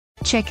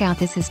Check out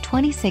this is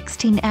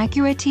 2016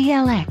 Acura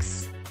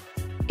TLX.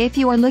 If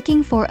you are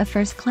looking for a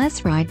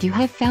first-class ride, you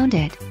have found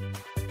it.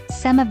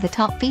 Some of the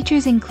top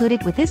features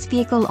included with this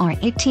vehicle are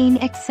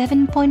 18x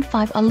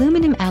 7.5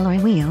 aluminum alloy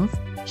wheels,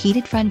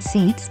 heated front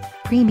seats,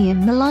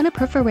 premium Milano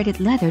perforated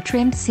leather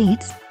trimmed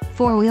seats,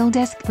 4-wheel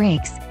disc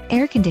brakes,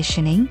 air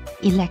conditioning,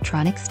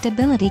 electronic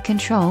stability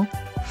control,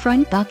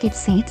 front bucket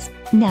seats,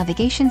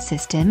 navigation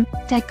system,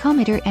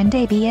 tachometer and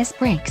ABS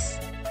brakes.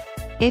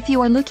 If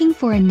you are looking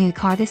for a new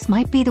car, this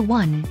might be the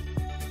one.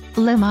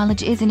 Low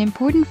mileage is an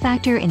important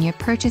factor in your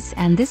purchase,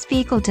 and this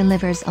vehicle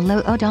delivers a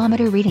low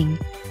odometer reading.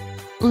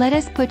 Let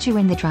us put you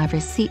in the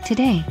driver's seat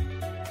today.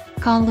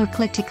 Call or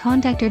click to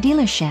contact our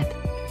dealership.